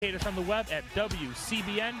Locate us on the web at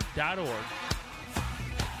WCBN.org.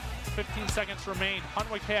 15 seconds remain.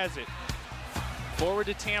 Hunwick has it. Forward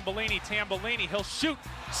to Tambellini. Tambellini, he'll shoot.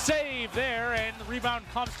 Save there, and the rebound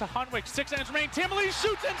comes to Hunwick. 6 seconds remain. Tambellini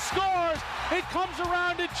shoots and scores. It comes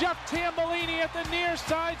around to Jeff Tambellini at the near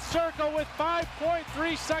side circle with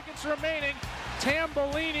 5.3 seconds remaining.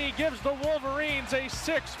 Tambellini gives the Wolverines a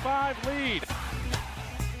 6-5 lead.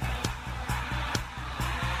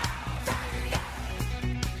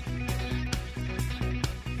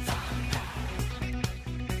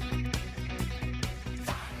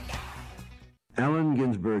 Allen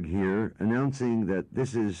Ginsberg here, announcing that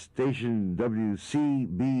this is station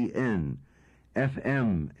WCBN,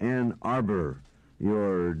 FM Ann Arbor,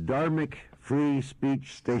 your Dharmic free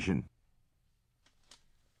speech station.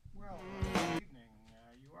 Well, good evening.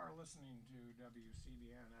 You are listening to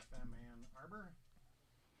WCBN FM Ann Arbor.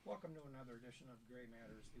 Welcome to another edition of Gray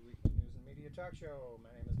Matters, the weekly news and media talk show. My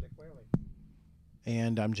name is Dick Whaley.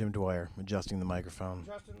 And I'm Jim Dwyer, adjusting the microphone.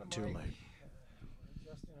 Adjusting the too mic. late.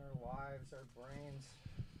 Adjusting our lives, our brains.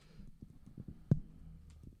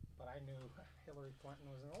 But I knew Hillary Clinton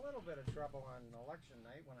was in a little bit of trouble on election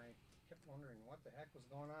night when I kept wondering what the heck was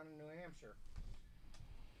going on in New Hampshire.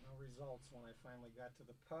 No results when I finally got to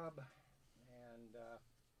the pub, and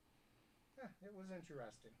it was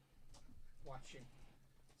interesting watching.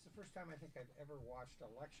 It's the first time I think I've ever watched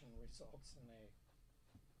election results in a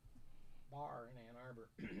bar in Ann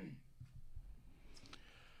Arbor.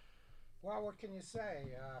 Well, what can you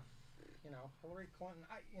say? Hillary Clinton.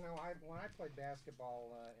 When I played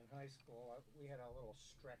basketball in high school, we had a little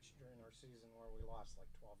stretch during our season where we lost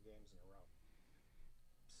like 12 games in a row.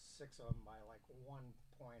 6 of them by like 1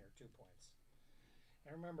 point or 2 points.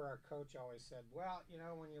 I remember our coach always said, "Well,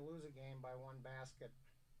 when you lose a game by 1 basket,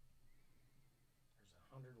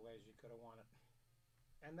 there's 100 ways you could have won it,"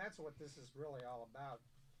 and that's what this is really all about.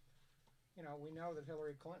 We know that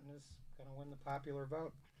Hillary Clinton is going to win the popular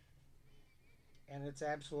vote. And it's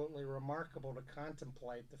absolutely remarkable to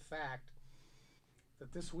contemplate the fact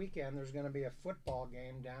that this weekend there's going to be a football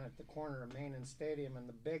game down at the corner of Main and Stadium in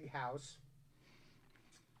the Big House.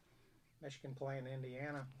 Michigan playing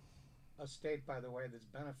Indiana, a state, by the way, that's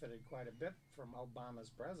benefited quite a bit from Obama's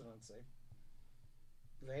presidency.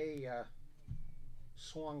 They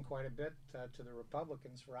swung quite a bit to the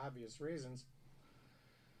Republicans for obvious reasons.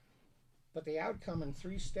 But the outcome in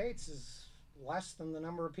 3 states is less than the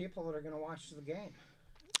number of people that are going to watch the game.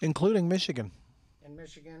 Including Michigan. In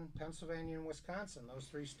Michigan, Pennsylvania, and Wisconsin, those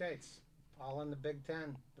 3 states, all in the Big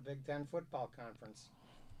Ten, the Big Ten Football Conference.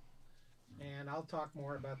 And I'll talk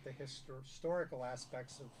more about the historical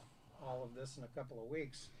aspects of all of this in a couple of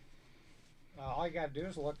weeks. All you got to do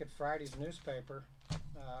is look at Friday's newspaper.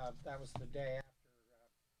 That was the day after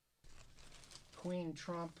Queen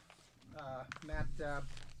Trump met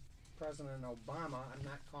President Obama. I'm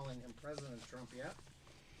not calling him President Trump yet.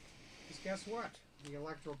 Because guess what? The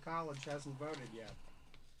Electoral College hasn't voted yet.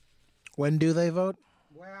 When do they vote?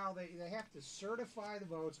 Well, they have to certify the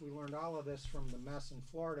votes. We learned all of this from the mess in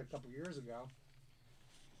Florida a couple years ago.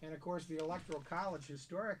 And, of course, the Electoral College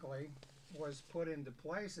historically was put into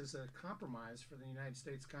place as a compromise for the United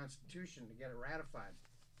States Constitution to get it ratified.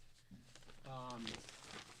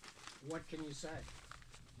 What can you say?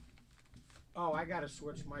 Oh, I gotta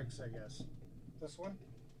switch mics, I guess. This one?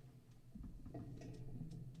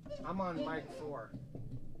 I'm on mic 4.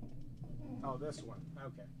 Oh, this one.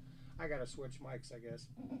 Okay. I gotta switch mics, I guess.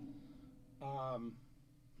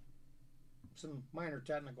 Some minor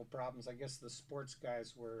technical problems. I guess the sports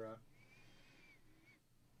guys were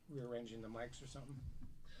rearranging the mics or something.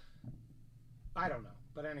 I don't know.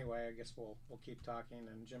 But anyway, I guess we'll keep talking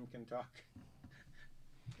and Jim can talk.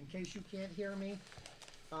 In case you can't hear me.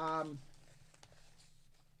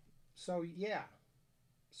 So yeah,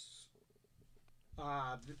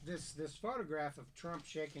 this photograph of Trump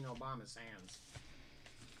shaking Obama's hands.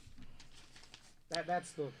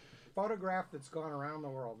 That's the photograph that's gone around the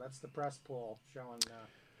world. That's the press poll showing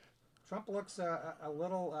Trump looks a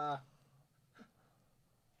little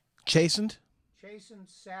Chastened,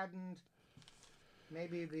 saddened.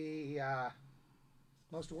 Maybe the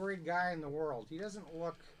most worried guy in the world. He doesn't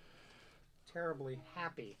look terribly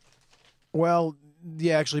happy. Well,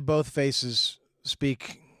 yeah, actually, both faces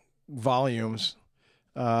speak volumes.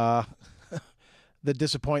 The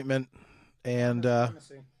disappointment and,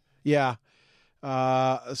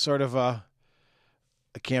 sort of a,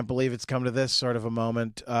 I can't believe it's come to this sort of a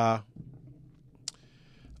moment on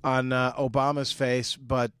Obama's face.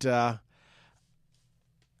 But the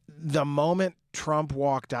moment Trump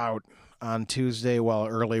walked out on Tuesday,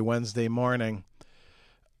 early Wednesday morning,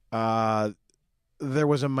 there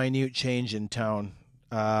was a minute change in tone.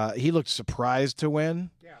 He looked surprised to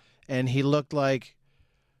win, Yeah. and he looked like,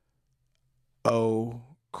 oh,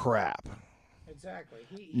 crap. Exactly.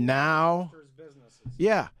 He Now, his businesses.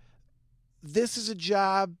 yeah, this is a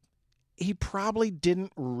job he probably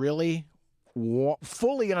didn't really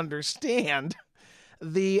fully understand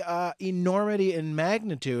the enormity and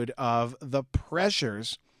magnitude of the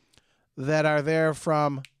pressures that are there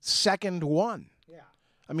from second one. Yeah.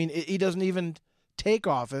 I mean, he doesn't even take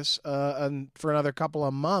office for another couple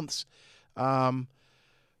of months. But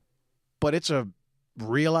it's a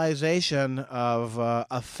realization of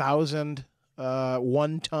 1,000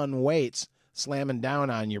 one-ton weights slamming down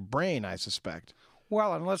on your brain, I suspect.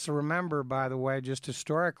 Well, and let's remember, by the way, just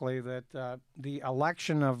historically, that the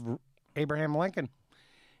election of Abraham Lincoln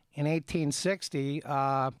in 1860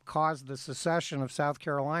 caused the secession of South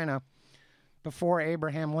Carolina before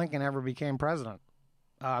Abraham Lincoln ever became president.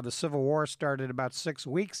 The Civil War started about 6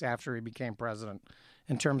 weeks after he became president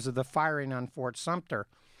in terms of the firing on Fort Sumter.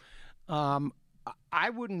 I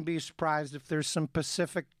wouldn't be surprised if there's some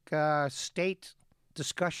Pacific state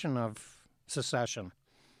discussion of secession.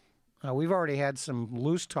 We've already had some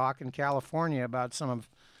loose talk in California about some of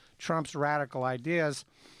Trump's radical ideas.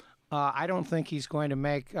 I don't think he's going to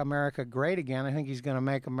make America great again. I think he's going to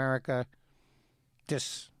make America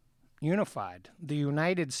disunified. The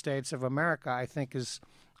United States of America, I think, has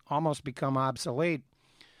almost become obsolete.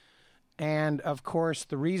 And, of course,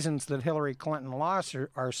 the reasons that Hillary Clinton lost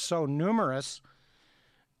are so numerous,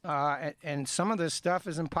 and some of this stuff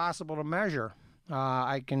is impossible to measure.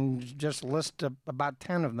 I can just list about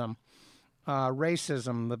 10 of them.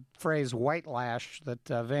 Racism, the phrase white lash that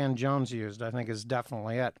Van Jones used, I think is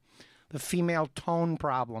definitely it. The female tone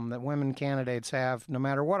problem that women candidates have no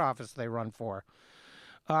matter what office they run for.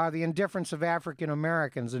 The indifference of African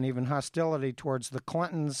Americans and even hostility towards the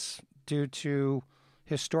Clintons due to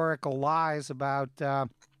historical lies about the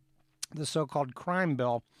so-called crime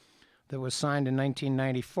bill that was signed in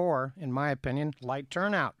 1994, in my opinion, light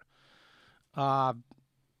turnout.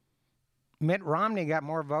 Mitt Romney got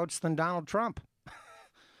more votes than Donald Trump.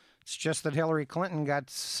 It's just that Hillary Clinton got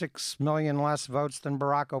 6 million less votes than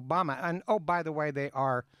Barack Obama. And, oh, by the way, they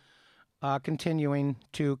are continuing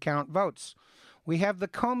to count votes. We have the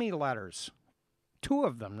Comey letters, 2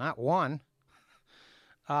 of them, not 1.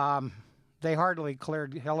 They hardly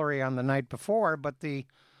cleared Hillary on the night before, but the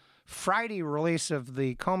Friday release of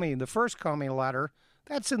the first Comey letter,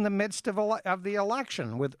 that's in the midst of the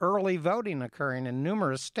election, with early voting occurring in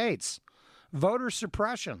numerous states. Voter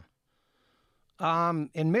suppression.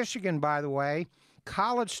 In Michigan, by the way,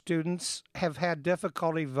 college students have had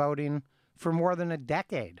difficulty voting for more than a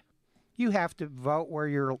decade. You have to vote where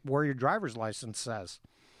your driver's license says.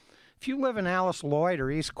 If you live in Alice Lloyd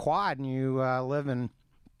or East Quad and you live in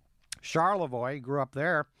Charlevoix, grew up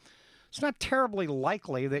there, it's not terribly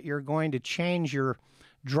likely that you're going to change your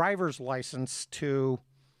driver's license to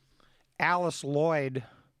Alice Lloyd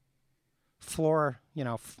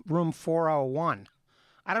room 401.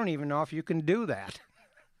 I don't even know if you can do that,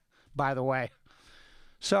 by the way.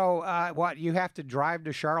 So, you have to drive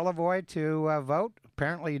to Charlevoix to vote?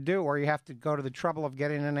 Apparently you do, or you have to go to the trouble of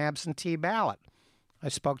getting an absentee ballot. I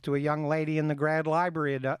spoke to a young lady in the grad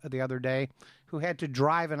library the other day who had to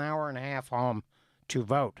drive an hour and a half home to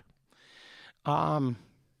vote.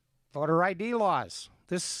 Voter ID laws.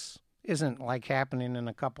 This isn't like happening in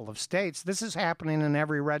a couple of states. This is happening in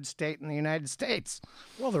every red state in the United States.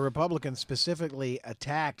 Well, the Republicans specifically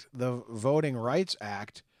attacked the Voting Rights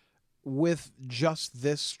Act with just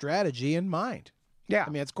this strategy in mind. Yeah. I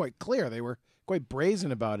mean, it's quite clear. They were quite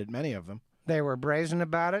brazen about it, many of them. They were brazen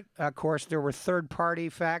about it. Of course, there were third-party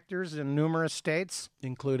factors in numerous states.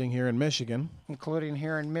 Including here in Michigan.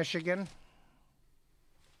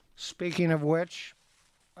 Speaking of which,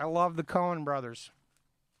 I love the Coen brothers,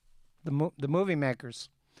 the movie makers.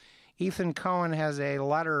 Ethan Coen has a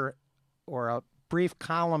letter or a brief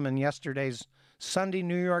column in yesterday's Sunday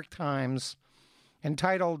New York Times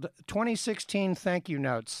entitled 2016 Thank You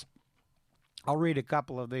Notes. I'll read a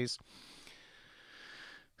couple of these.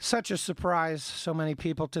 Such a surprise, so many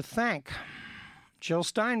people to thank. Jill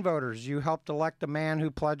Stein voters, you helped elect a man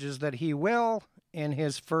who pledges that he will, in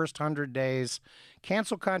his first 100 days,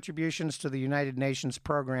 cancel contributions to the United Nations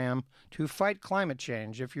program to fight climate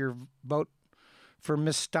change. If your vote for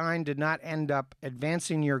Ms. Stein did not end up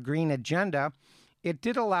advancing your green agenda, it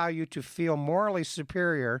did allow you to feel morally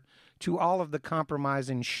superior to all of the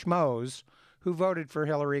compromising schmoes who voted for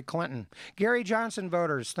Hillary Clinton. Gary Johnson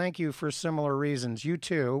voters, thank you for similar reasons. You,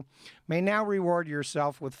 too, may now reward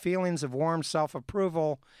yourself with feelings of warm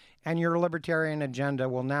self-approval, and your libertarian agenda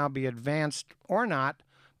will now be advanced, or not,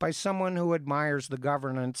 by someone who admires the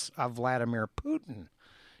governance of Vladimir Putin.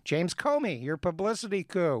 James Comey, your publicity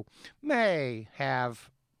coup may have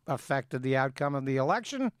affected the outcome of the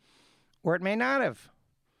election, or it may not have.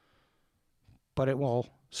 But it will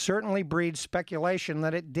certainly breed speculation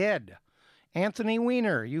that it did. Anthony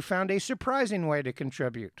Weiner, you found a surprising way to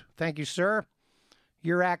contribute. Thank you, sir.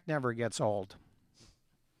 Your act never gets old.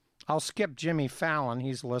 I'll skip Jimmy Fallon.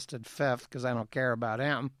 He's listed 5th because I don't care about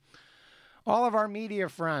him. All of our media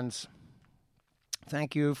friends,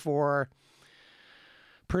 thank you for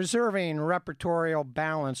preserving repertorial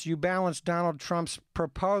balance. You balanced Donald Trump's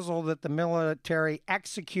proposal that the military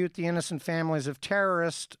execute the innocent families of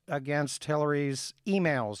terrorists against Hillary's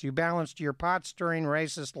emails. You balanced your pot-stirring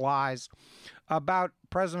racist lies about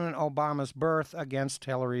President Obama's birth against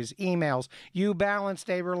Hillary's emails. You balanced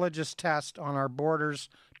a religious test on our borders,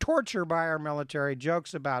 torture by our military,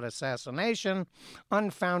 jokes about assassination,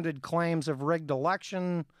 unfounded claims of rigged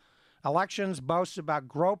elections, boasts about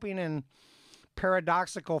groping, and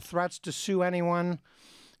paradoxical threats to sue anyone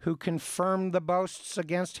who confirmed the boasts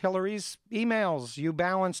against Hillary's emails. You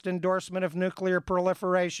balanced endorsement of nuclear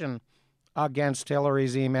proliferation against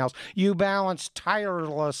Hillary's emails. You balanced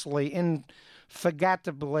tirelessly,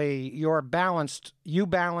 indefatigably, you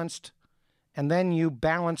balanced, and then you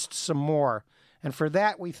balanced some more. And for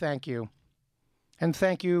that, we thank you. And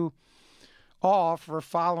thank you all for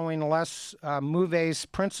following Les Mouvet's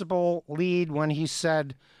principal lead when he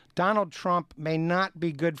said, Donald Trump may not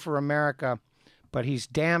be good for America, but he's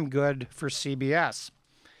damn good for CBS.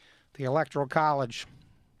 The Electoral College,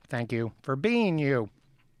 thank you for being you.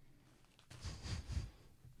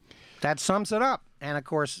 That sums it up. And, of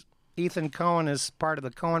course, Ethan Coen is part of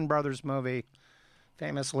the Coen Brothers movie,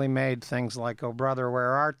 famously made things like Oh Brother,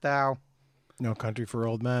 Where Art Thou? No Country for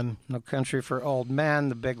Old Men. No Country for Old Men,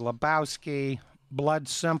 The Big Lebowski, Blood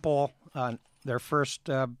Simple, their first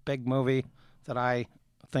big movie that I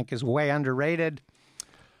think is way underrated.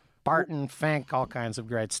 Barton, Fink, all kinds of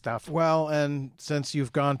great stuff. Well, and since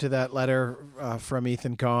you've gone to that letter from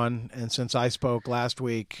Ethan Coen, and since I spoke last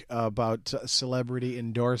week about celebrity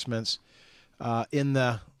endorsements, in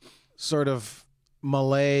the sort of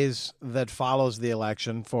malaise that follows the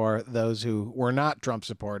election for those who were not Trump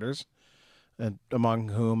supporters, and among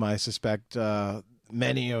whom I suspect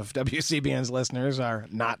many of WCBN's listeners are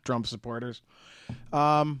not Trump supporters,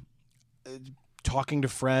 talking to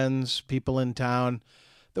friends, people in town,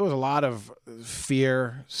 there was a lot of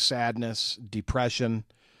fear, sadness, depression,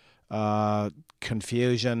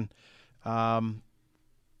 confusion. But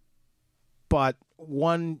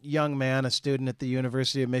one young man, a student at the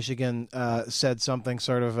University of Michigan, said something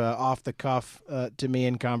sort of off the cuff to me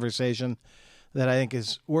in conversation that I think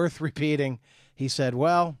is worth repeating. He said,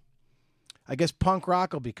 well, I guess punk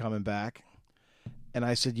rock will be coming back. And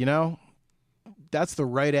I said, that's the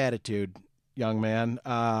right attitude, young man.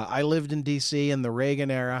 I lived in D.C. in the Reagan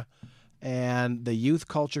era, and the youth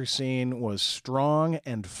culture scene was strong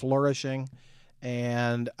and flourishing.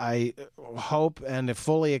 And I hope and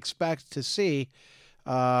fully expect to see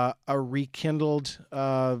a rekindled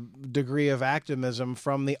degree of activism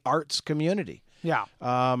from the arts community. Yeah.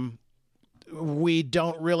 We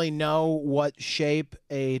don't really know what shape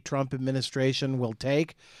a Trump administration will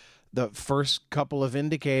take. The first couple of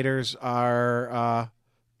indicators are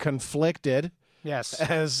conflicted. Yes.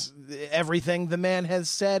 As everything the man has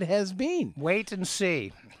said has been. Wait and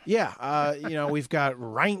see. Yeah. We've got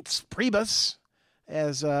Reince Priebus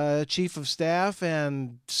as chief of staff,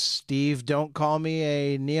 and Steve, don't call me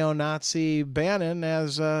a neo-Nazi, Bannon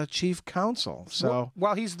as chief counsel. So,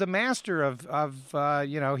 well, he's the master of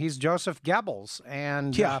he's Joseph Goebbels,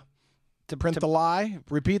 and to print the lie,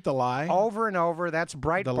 repeat the lie over and over. That's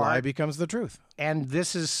Breitbart. The lie becomes the truth. And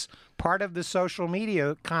this is part of the social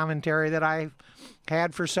media commentary that I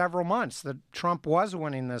had for several months, that Trump was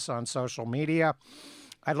winning this on social media.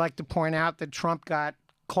 I'd like to point out that Trump got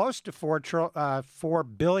close to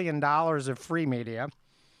 $4 billion of free media.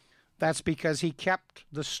 That's because he kept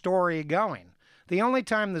the story going. The only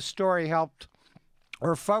time the story helped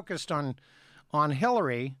or focused on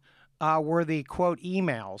Hillary were the, quote,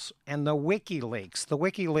 emails and the WikiLeaks. The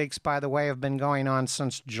WikiLeaks, by the way, have been going on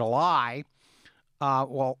since July.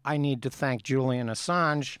 Well, I need to thank Julian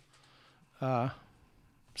Assange,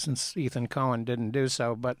 since Ethan Coen didn't do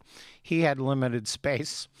so, but he had limited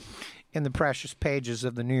space in the precious pages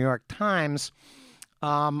of the New York Times.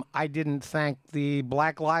 I didn't thank the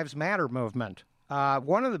Black Lives Matter movement.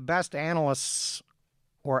 One of the best analysts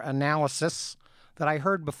or analysis that I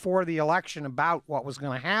heard before the election about what was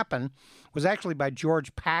going to happen was actually by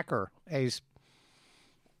George Packer, a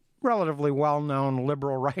relatively well-known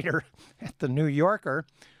liberal writer at The New Yorker,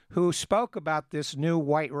 who spoke about this new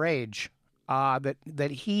white rage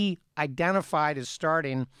that he identified as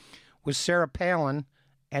starting was Sarah Palin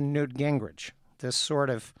and Newt Gingrich. This sort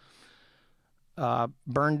of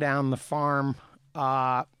burn down the farm,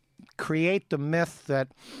 create the myth that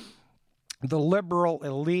the liberal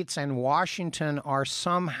elites in Washington are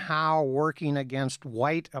somehow working against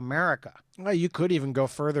white America. Well, you could even go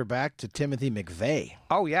further back to Timothy McVeigh.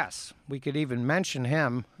 Oh, yes. We could even mention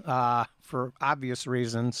him for obvious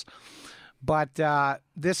reasons. But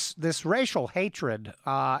this racial hatred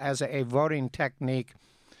as a voting technique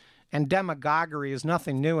and demagoguery is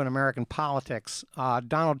nothing new in American politics.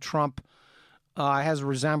 Donald Trump has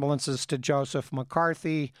resemblances to Joseph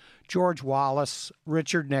McCarthy, George Wallace,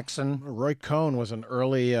 Richard Nixon. Roy Cohn was an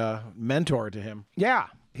early mentor to him. Yeah,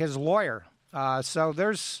 his lawyer. So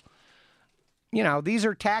there's, these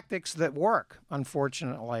are tactics that work,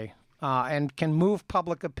 unfortunately, and can move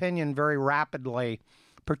public opinion very rapidly,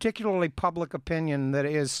 particularly public opinion that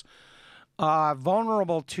is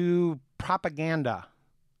vulnerable to propaganda,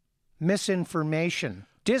 misinformation,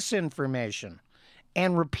 disinformation,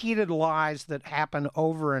 and repeated lies that happen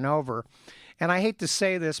over and over. And I hate to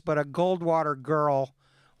say this, but a Goldwater girl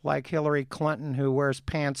like Hillary Clinton, who wears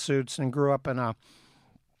pantsuits and grew up in a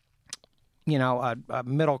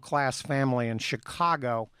middle-class family in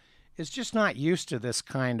Chicago, is just not used to this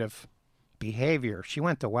kind of behavior. She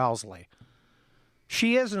went to Wellesley.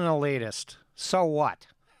 She is an elitist. So what?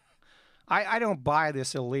 I don't buy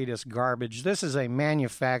this elitist garbage. This is a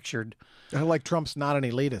manufactured Like Trump's not an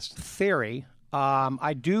elitist. theory.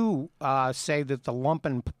 I do say that the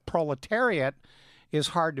lumpen proletariat is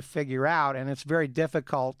hard to figure out, and it's very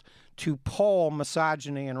difficult to poll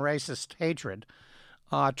misogyny and racist hatred.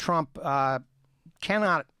 Trump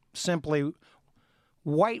cannot simply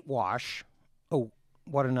whitewash. Oh,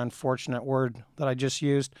 what an unfortunate word that I just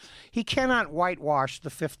used. He cannot whitewash the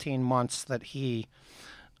 15 months that he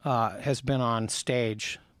has been on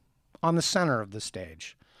stage, on the center of the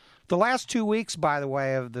stage. The last 2 weeks, by the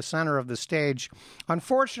way, of the center of the stage,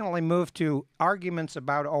 unfortunately moved to arguments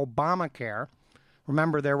about Obamacare.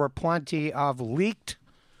 Remember, there were plenty of leaked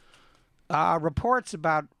reports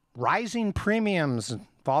about rising premiums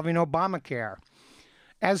involving Obamacare,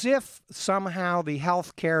 as if somehow the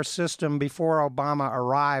health care system before Obama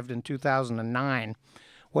arrived in 2009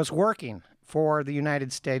 was working for the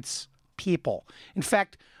United States people. In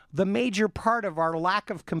fact, the major part of our lack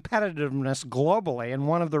of competitiveness globally, and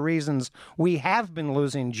one of the reasons we have been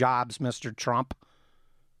losing jobs, Mr. Trump.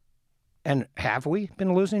 And have we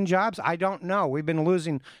been losing jobs? I don't know. We've been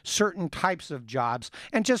losing certain types of jobs.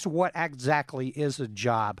 And just what exactly is a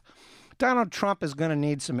job? Donald Trump is going to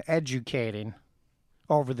need some educating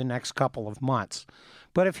over the next couple of months.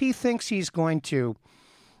 But if he thinks he's going to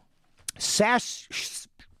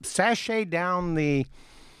sashay down the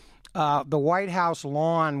White House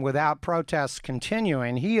lawn without protests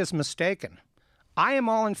continuing, he is mistaken. I am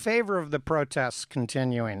all in favor of the protests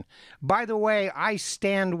continuing. By the way, I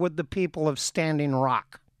stand with the people of Standing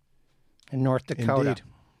Rock in North Dakota. Indeed.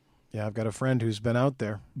 Yeah, I've got a friend who's been out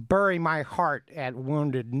there. Bury my heart at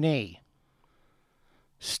Wounded Knee.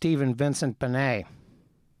 Stephen Vincent Benet.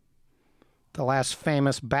 The last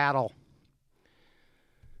famous battle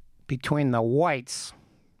between the whites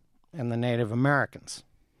and the Native Americans.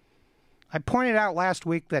 I pointed out last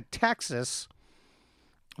week that Texas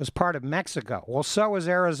was part of Mexico. Well, so was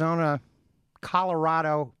Arizona,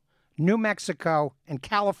 Colorado, New Mexico, and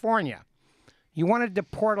California. You want to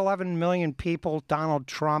deport 11 million people, Donald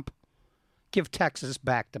Trump? Give Texas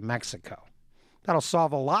back to Mexico. That'll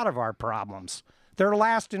solve a lot of our problems. They're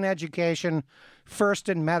last in education, first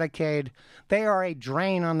in Medicaid. They are a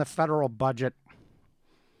drain on the federal budget.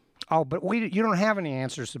 Oh, but you don't have any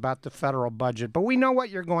answers about the federal budget. But we know what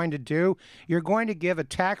you're going to do. You're going to give a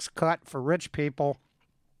tax cut for rich people.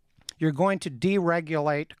 You're going to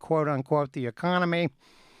deregulate, quote unquote, the economy.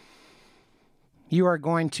 You are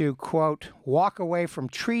going to, quote, walk away from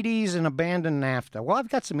treaties and abandon NAFTA. Well, I've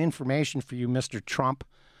got some information for you, Mr. Trump.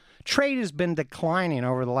 Trade has been declining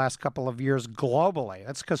over the last couple of years globally.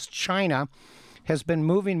 That's because China has been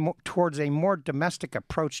moving towards a more domestic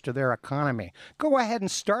approach to their economy. Go ahead and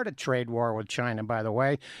start a trade war with China, by the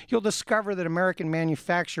way. You'll discover that American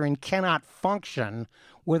manufacturing cannot function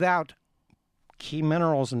without key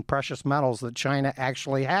minerals and precious metals that China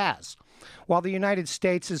actually has. While the United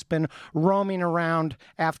States has been roaming around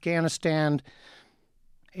Afghanistan,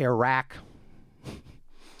 Iraq,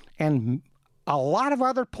 and a lot of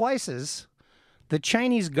other places, the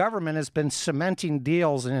Chinese government has been cementing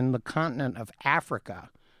deals in the continent of Africa,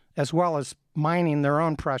 as well as mining their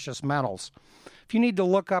own precious metals. If you need to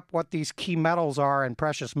look up what these key metals are and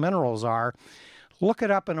precious minerals are, Look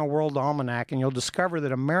it up in a world almanac, and you'll discover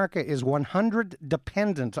that America is 100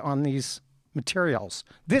 dependent on these materials.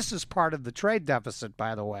 This is part of the trade deficit,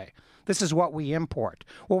 by the way. This is what we import.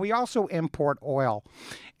 Well, we also import oil,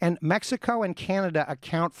 and Mexico and Canada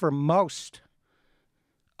account for most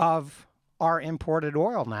of our imported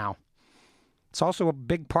oil now. It's also a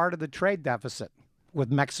big part of the trade deficit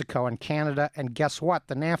with Mexico and Canada, and guess what?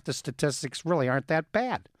 The NAFTA statistics really aren't that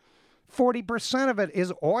bad. 40% of it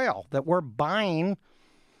is oil that we're buying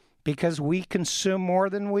because we consume more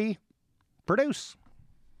than we produce.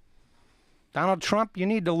 Donald Trump, you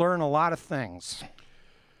need to learn a lot of things.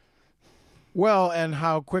 Well, and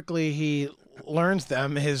how quickly he learns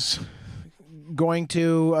them is going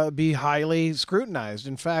to be highly scrutinized.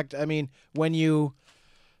 In fact, I mean, when you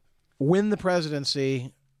win the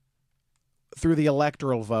presidency through the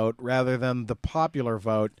electoral vote rather than the popular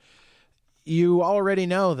vote, you already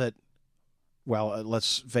know that, well,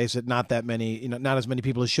 let's face it, not that many, not as many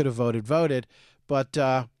people as should have voted,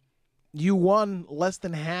 but you won less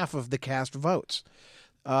than half of the cast votes.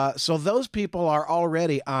 So those people are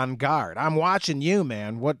already on guard. I'm watching you,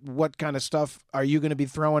 man. What kind of stuff are you going to be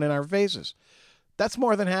throwing in our faces? That's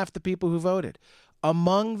more than half the people who voted.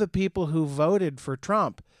 Among the people who voted for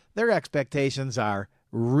Trump, their expectations are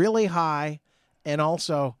really high and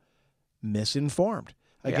also misinformed.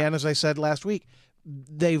 Again, as I said last week,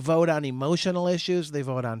 they vote on emotional issues. They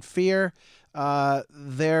vote on fear.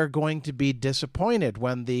 They're going to be disappointed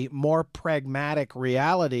when the more pragmatic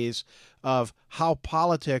realities of how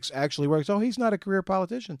politics actually works. Oh, he's not a career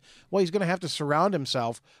politician. Well, he's going to have to surround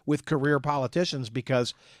himself with career politicians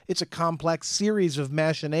because it's a complex series of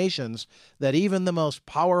machinations that even the most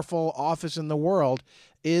powerful office in the world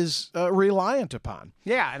is reliant upon.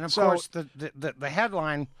 Yeah, and of course, the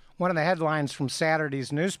headline, one of the headlines from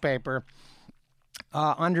Saturday's newspaper,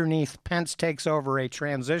 underneath Pence takes over a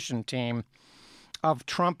transition team of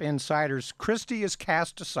Trump insiders, Christie is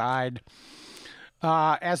cast aside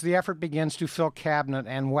as the effort begins to fill cabinet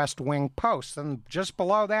and West Wing posts. And just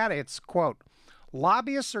below that, it's, quote,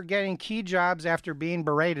 lobbyists are getting key jobs after being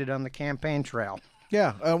berated on the campaign trail.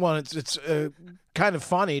 Yeah, well, it's kind of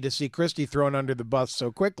funny to see Christie thrown under the bus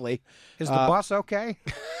so quickly. Is the bus okay?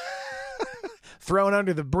 Thrown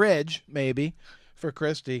under the bridge, maybe, for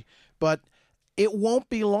Christie. But it won't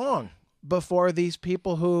be long before these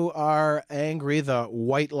people who are angry, the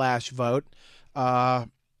white lash vote,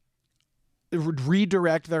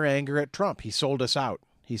 redirect their anger at Trump. He sold us out.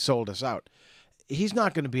 He sold us out. He's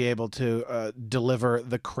not going to be able to deliver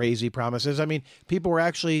the crazy promises. I mean, people were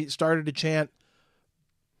actually started to chant,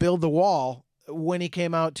 build the wall, when he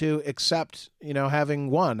came out to accept, having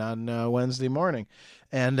won on Wednesday morning.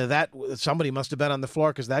 And that somebody must have been on the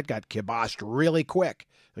floor because that got kiboshed really quick.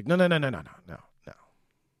 Like, no.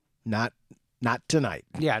 Not tonight.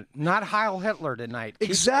 Yeah, not Heil Hitler tonight.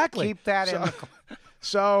 Exactly. Keep that in the...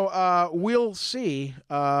 So we'll see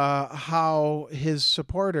how his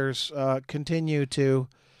supporters continue to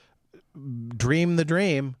dream the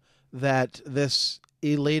dream that this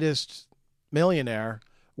elitist millionaire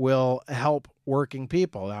will help working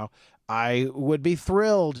people. Now, I would be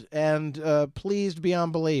thrilled and pleased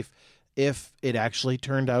beyond belief if it actually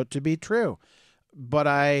turned out to be true. But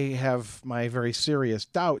I have my very serious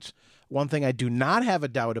doubts. One thing I do not have a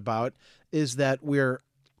doubt about is that we're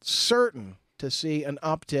certain to see an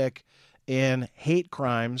uptick in hate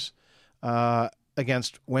crimes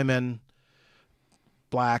against women,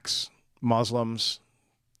 blacks, Muslims,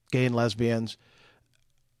 gay and lesbians.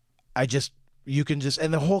 You can just,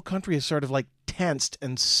 and the whole country is sort of like tensed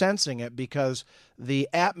and sensing it because the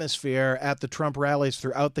atmosphere at the Trump rallies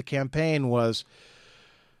throughout the campaign was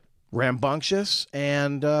rambunctious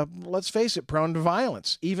and, let's face it, prone to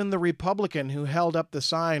violence. Even the Republican who held up the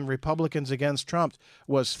sign, Republicans Against Trump,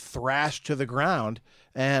 was thrashed to the ground,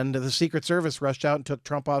 and the Secret Service rushed out and took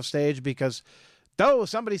Trump off stage because,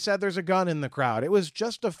 somebody said there's a gun in the crowd. It was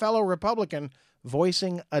just a fellow Republican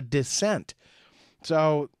voicing a dissent.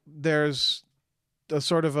 So there's a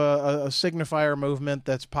sort of a signifier movement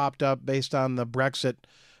that's popped up based on the Brexit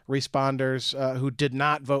responders who did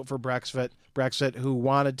not vote for Brexit, who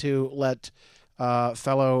wanted to let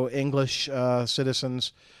fellow English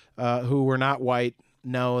citizens who were not white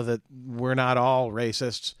know that we're not all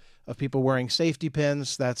racists, of people wearing safety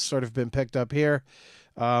pins. That's sort of been picked up here.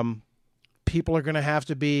 People are going to have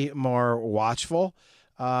to be more watchful.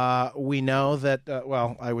 We know that,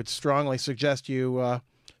 I would strongly suggest you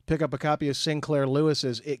pick up a copy of Sinclair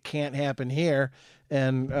Lewis's It Can't Happen Here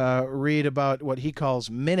and read about what he calls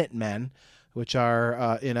Minutemen, which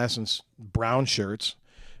are, in essence, brown shirts,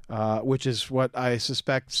 which is what I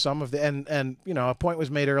suspect some of the... And a point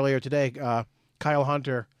was made earlier today. Kyle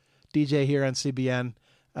Hunter DJ here on CBN,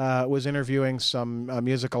 was interviewing some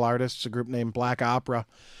musical artists, a group named Black Opera.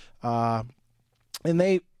 And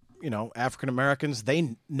they, African Americans,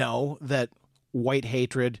 they know that white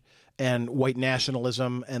hatred and white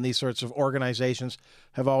nationalism and these sorts of organizations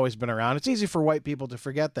have always been around. It's easy for white people to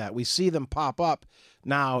forget that. We see them pop up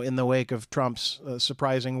now in the wake of Trump's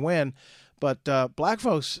surprising win. But black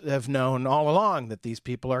folks have known all along that these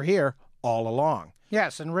people are here all along.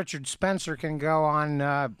 Yes, and Richard Spencer can go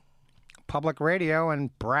on public radio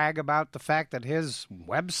and brag about the fact that his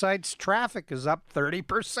website's traffic is up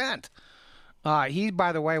 30%. He,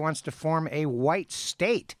 by the way, wants to form a white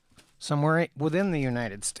state somewhere within the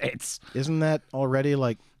United States. Isn't that already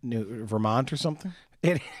like Vermont or something?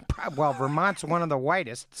 Well, Vermont's one of the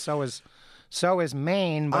whitest. So is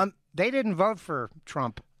Maine. But they didn't vote for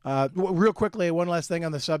Trump. Real quickly, one last thing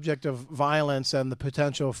on the subject of violence and the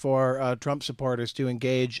potential for Trump supporters to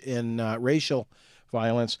engage in racial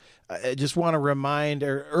violence. I just want to remind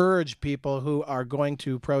or urge people who are going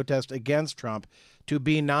to protest against Trump to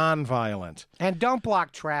be nonviolent. And don't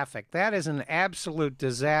block traffic. That is an absolute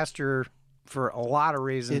disaster for a lot of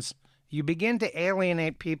reasons. You begin to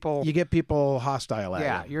alienate people. You get people hostile at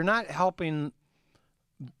Yeah, you. you're not helping.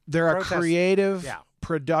 There are protest. creative, Yeah.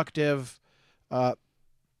 productive,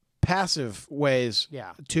 passive ways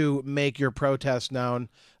Yeah. to make your protest known.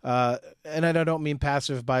 And I don't mean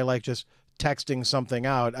passive by like just texting something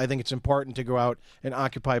out. I think it's important to go out and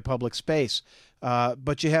occupy public space.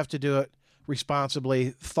 But you have to do it responsibly,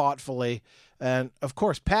 thoughtfully, and of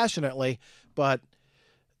course passionately, but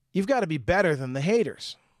you've got to be better than the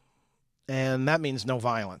haters. And that means no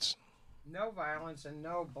violence. No violence and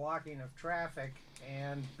no blocking of traffic,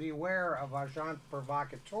 and beware of agent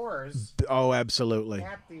provocateurs Oh, absolutely.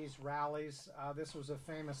 at these rallies. This was a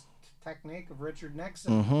famous technique of Richard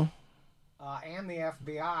Nixon and the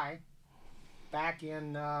FBI back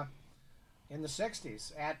in the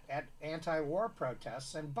 60s at anti-war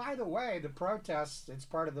protests. And by the way, the protests, it's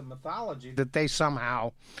part of the mythology that they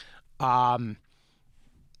somehow, put an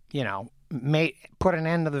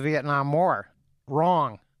end to the Vietnam War.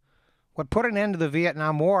 Wrong. What put an end to the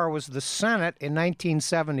Vietnam War was the Senate in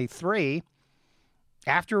 1973,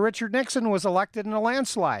 after Richard Nixon was elected in a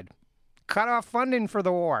landslide. Cut off funding for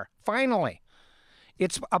the war. Finally.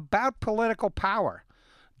 It's about political power.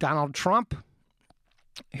 Donald Trump.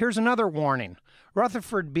 Here's another warning.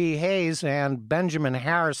 Rutherford B. Hayes and Benjamin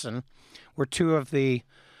Harrison were two of the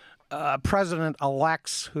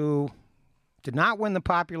president-elects who did not win the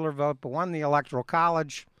popular vote but won the Electoral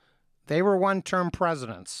College. They were one-term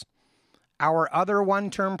presidents. Our other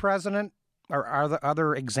one-term president, or our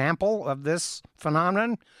other example of this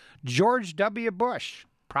phenomenon, George W. Bush,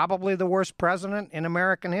 probably the worst president in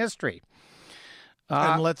American history.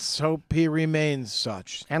 And let's hope he remains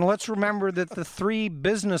such. And let's remember that the three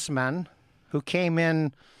businessmen who came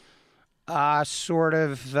in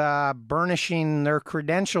burnishing their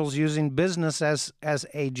credentials using business as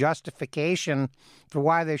a justification for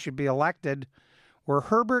why they should be elected were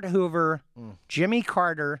Herbert Hoover, Jimmy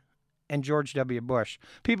Carter, and George W. Bush.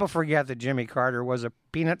 People forget that Jimmy Carter was a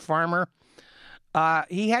peanut farmer.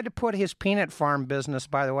 He had to put his peanut farm business,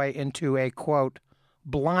 by the way, into a, quote,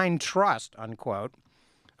 blind trust, unquote,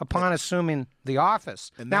 upon assuming the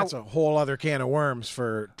office. And now, that's a whole other can of worms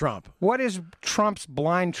for Trump. what is Trump's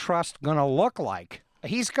blind trust going to look like?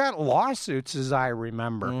 He's got lawsuits, as I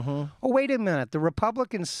remember. Oh, wait a minute. The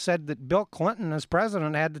Republicans said that Bill Clinton, as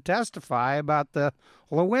president, had to testify about the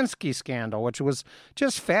Lewinsky scandal, which was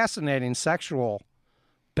just fascinating sexual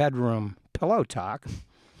bedroom pillow talk.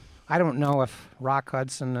 I don't know if Rock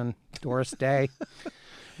Hudson and Doris Day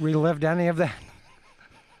relived any of that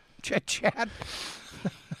chit-chat.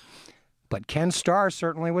 But Ken Starr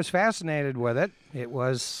certainly was fascinated with it. It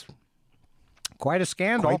was quite a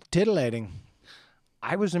scandal. Quite titillating.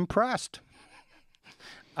 I was impressed.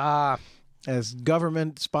 As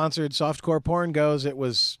government-sponsored softcore porn goes, it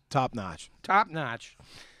was top-notch. Top-notch.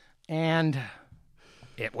 And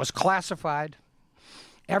it was classified.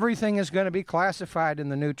 Everything is going to be classified in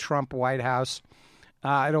the new Trump White House.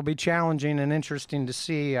 It'll be challenging and interesting to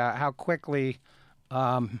see how quickly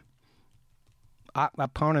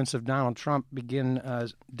opponents of Donald Trump begin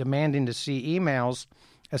demanding to see emails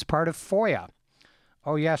as part of FOIA.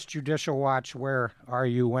 Oh, yes, Judicial Watch, where are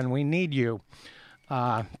you when we need you?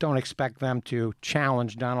 Don't expect them to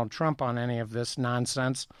challenge Donald Trump on any of this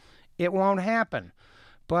nonsense. It won't happen.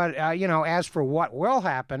 But, as for what will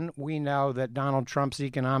happen, we know that Donald Trump's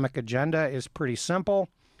economic agenda is pretty simple.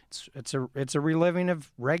 It's a reliving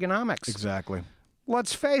of Reaganomics. Exactly.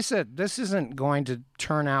 Let's face it, this isn't going to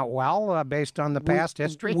turn out well based on the past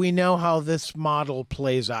history. We know how this model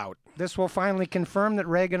plays out. this will finally confirm that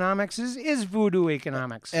Reaganomics is voodoo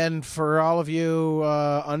economics. And for all of you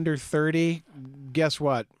under 30, guess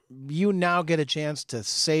what? You now get a chance to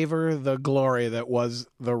savor the glory that was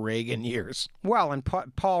the Reagan years. Well, and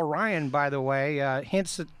Paul Ryan, by the way,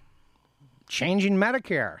 hints at changing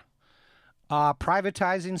Medicare,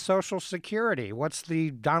 privatizing Social Security. What's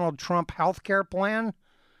the Donald Trump health care plan?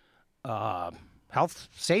 Health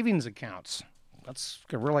savings accounts. That's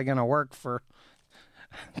really going to work for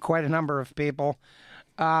quite a number of people.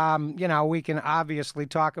 We can obviously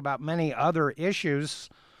talk about many other issues.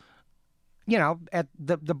 At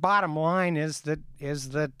the bottom line is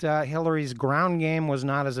that Hillary's ground game was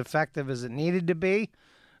not as effective as it needed to be,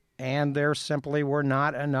 and there simply were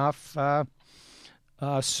not enough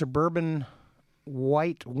suburban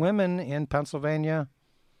white women in Pennsylvania,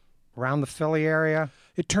 around the Philly area.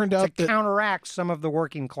 It turned out to counteract some of the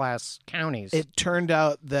working class counties. It turned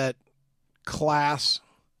out that class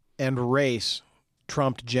and race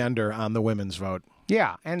trumped gender on the women's vote.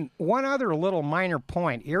 Yeah, and one other little minor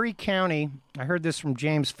point. Erie County, I heard this from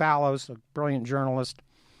James Fallows, a brilliant journalist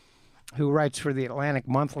who writes for the Atlantic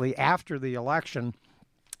Monthly after the election.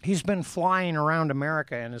 He's been flying around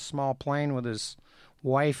America in his small plane with his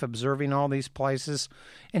wife, observing all these places,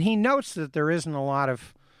 and he notes that there isn't a lot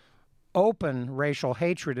of open racial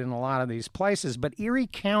hatred in a lot of these places, but Erie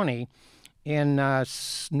County in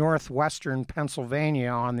northwestern Pennsylvania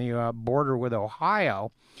on the border with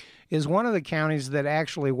Ohio is one of the counties that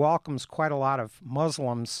actually welcomes quite a lot of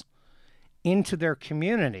Muslims into their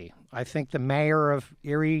community. I think the mayor of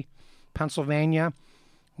Erie, Pennsylvania,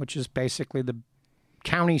 which is basically the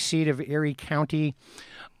county seat of Erie County,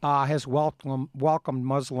 has welcomed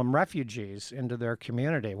Muslim refugees into their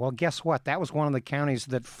community. Well, guess what? That was one of the counties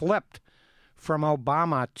that flipped from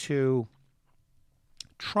Obama to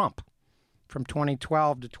Trump from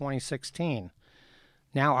 2012 to 2016.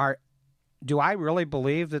 Now, do I really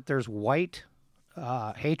believe that there's white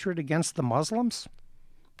hatred against the Muslims?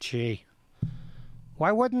 Gee,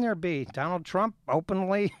 why wouldn't there be? Donald Trump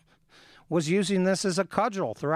openly was using this as a cudgel throughout